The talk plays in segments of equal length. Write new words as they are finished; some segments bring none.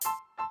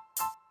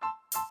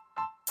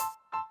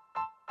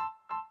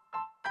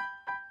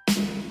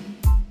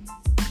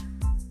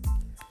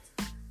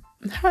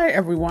Hi,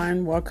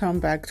 everyone.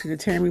 Welcome back to the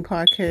Tammy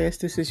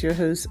Podcast. This is your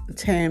host,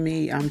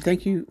 Tammy.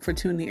 Thank you for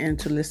tuning in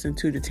to listen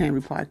to the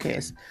Tammy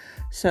Podcast.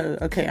 I'm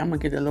going to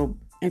get a little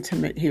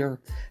intimate here.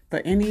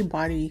 But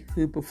anybody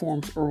who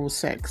performs oral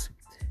sex,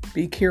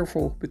 be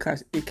careful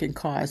because it can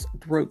cause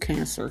throat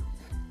cancer.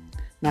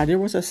 Now, there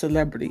was a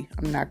celebrity,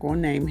 I'm not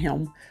going to name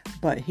him,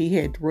 but he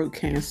had throat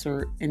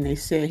cancer, and they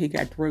said he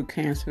got throat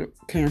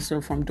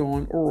cancer from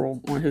doing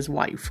oral on his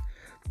wife.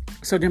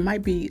 So there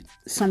might be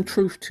some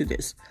truth to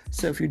this.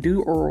 So if you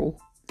do oral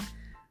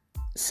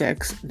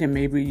sex, then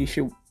maybe you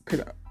should put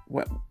a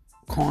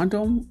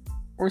condom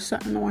or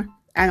something on.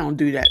 I don't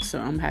do that, so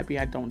I'm happy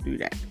I don't do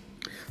that.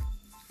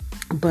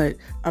 But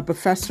a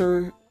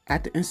professor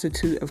at the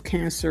Institute of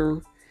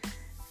Cancer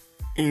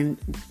and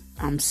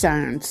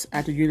Science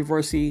at the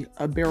University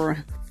of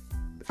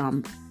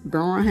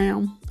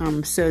Birmingham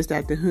says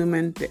that the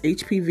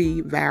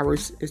HPV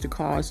virus is the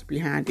cause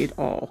behind it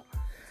all.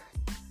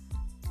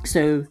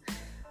 So,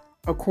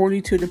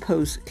 according to the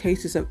post,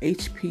 cases of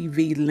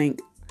HPV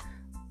linked,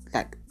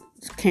 like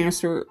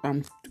cancer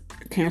of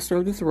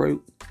the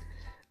throat,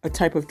 a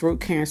type of throat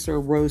cancer,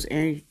 rose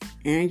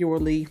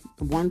annually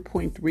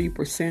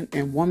 1.3%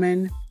 in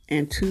women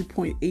and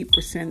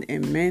 2.8%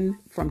 in men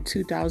from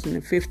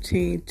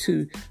 2015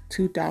 to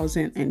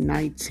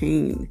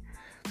 2019.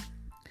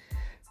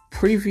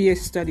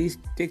 Previous studies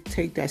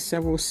dictate that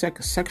several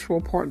sexual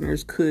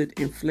partners could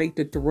inflate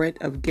the threat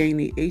of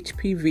gaining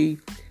HPV,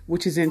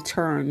 which is in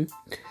turn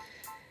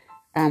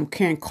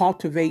can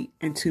cultivate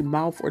into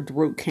mouth or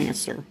throat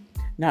cancer.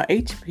 Now,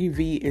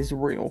 HPV is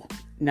real.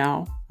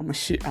 Now, I'm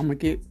gonna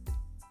get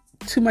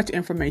too much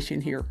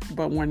information here,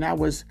 but when I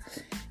was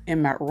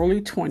in my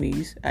early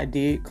 20s, I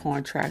did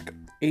contract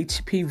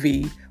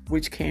HPV,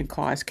 which can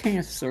cause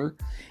cancer,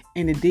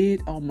 and it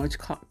did almost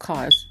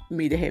cause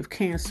me to have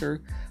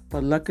cancer,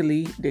 but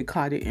luckily they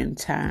caught it in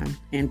time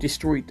and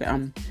destroyed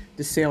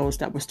the cells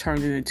that was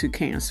turning into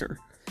cancer.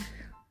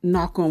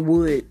 Knock on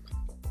wood,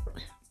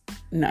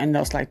 nothing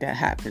else like that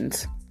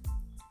happens.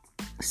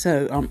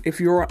 So if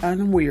you're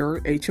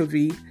unaware,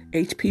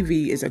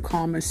 HPV is a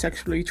common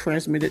sexually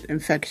transmitted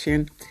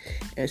infection,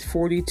 as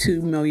 42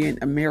 million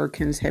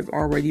Americans have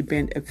already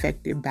been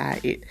affected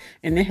by it,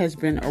 and it has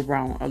been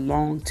around a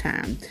long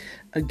time.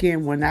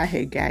 Again, when I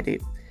had got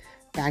it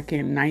back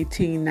in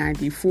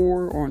 1994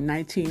 or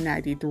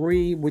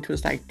 1993, which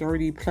was like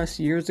 30 plus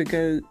years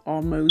ago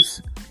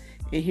almost,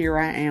 and here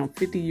I am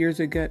 50 years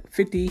ago,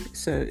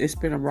 so it's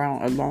been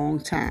around a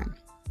long time.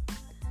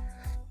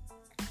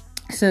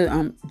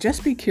 So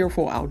just be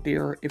careful out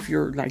there if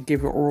you're like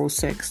giving oral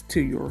sex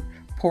to your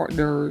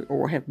partner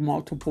or have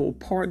multiple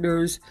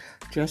partners.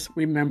 Just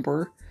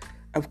remember,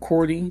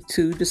 according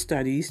to the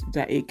studies,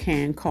 that it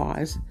can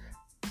cause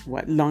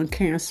lung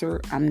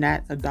cancer. I'm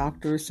not a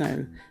doctor,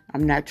 so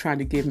I'm not trying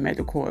to give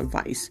medical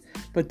advice,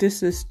 but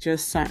this is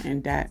just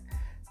something that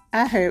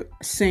I have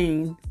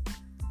seen,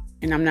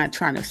 and I'm not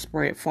trying to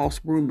spread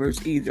false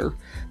rumors either,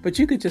 but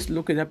you could just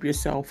look it up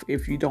yourself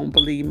if you don't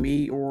believe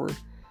me, or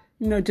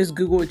just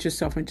Google it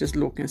yourself and just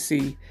look and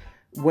see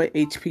what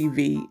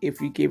HPV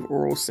if you give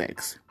oral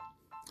sex.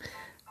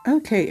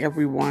 Okay,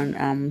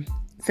 everyone.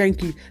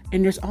 Thank you.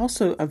 And there's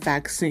also a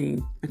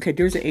vaccine. Okay,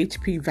 there's an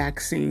HPV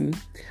vaccine.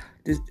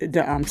 The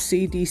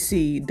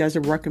CDC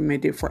doesn't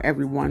recommend it for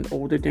everyone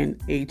older than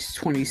age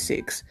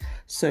 26.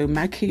 So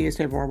my kids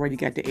have already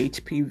got the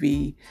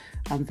HPV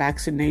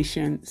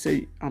vaccination. So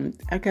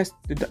I guess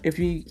if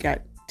you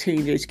got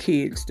teenage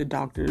kids, the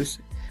doctors,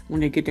 when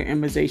they get their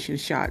immunization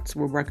shots,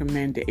 will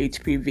recommend the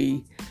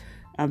HPV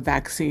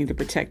vaccine to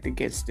protect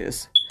against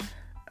this.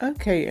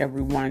 Okay,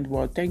 everyone.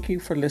 Well, thank you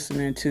for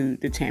listening to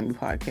the Tammy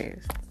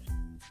Podcast.